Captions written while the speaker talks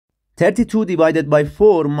32 divided by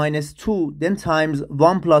 4 minus 2, then times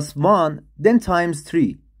 1 plus 1, then times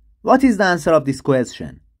 3. What is the answer of this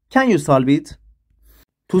question? Can you solve it?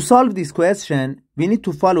 To solve this question, we need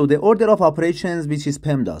to follow the order of operations, which is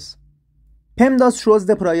PEMDAS. PEMDAS shows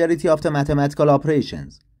the priority of the mathematical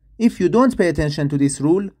operations. If you don't pay attention to this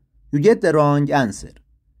rule, you get the wrong answer.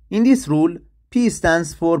 In this rule, P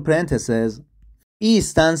stands for parentheses, E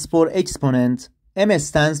stands for exponent, M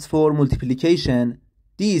stands for multiplication,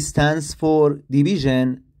 D stands for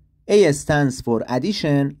division, A stands for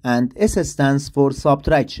addition, and S stands for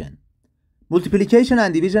subtraction. Multiplication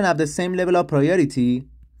and division have the same level of priority.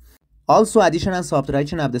 Also, addition and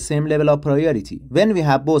subtraction have the same level of priority. When we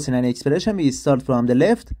have both in an expression, we start from the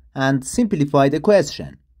left and simplify the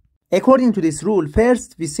question. According to this rule,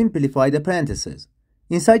 first we simplify the parentheses.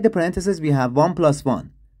 Inside the parentheses, we have 1 plus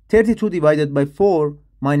 1. 32 divided by 4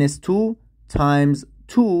 minus 2 times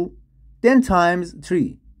 2, then times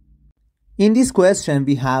 3. In this question,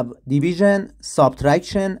 we have division,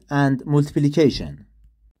 subtraction, and multiplication.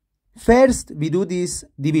 First, we do this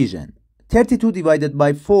division. 32 divided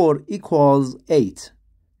by 4 equals 8.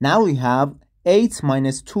 Now we have 8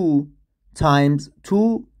 minus 2 times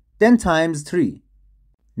 2, then times 3.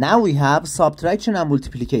 Now we have subtraction and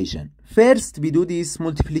multiplication. First, we do this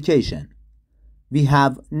multiplication. We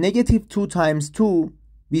have negative 2 times 2,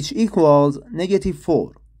 which equals negative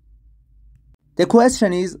 4. The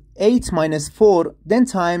question is 8 minus 4, then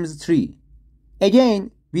times 3.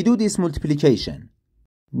 Again, we do this multiplication.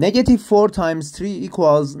 Negative 4 times 3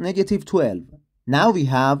 equals negative 12. Now we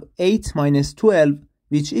have 8 minus 12,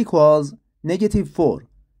 which equals negative 4.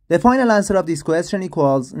 The final answer of this question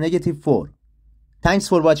equals negative 4. Thanks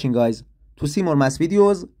for watching, guys. To see more math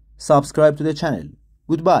videos, subscribe to the channel.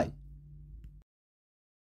 Goodbye.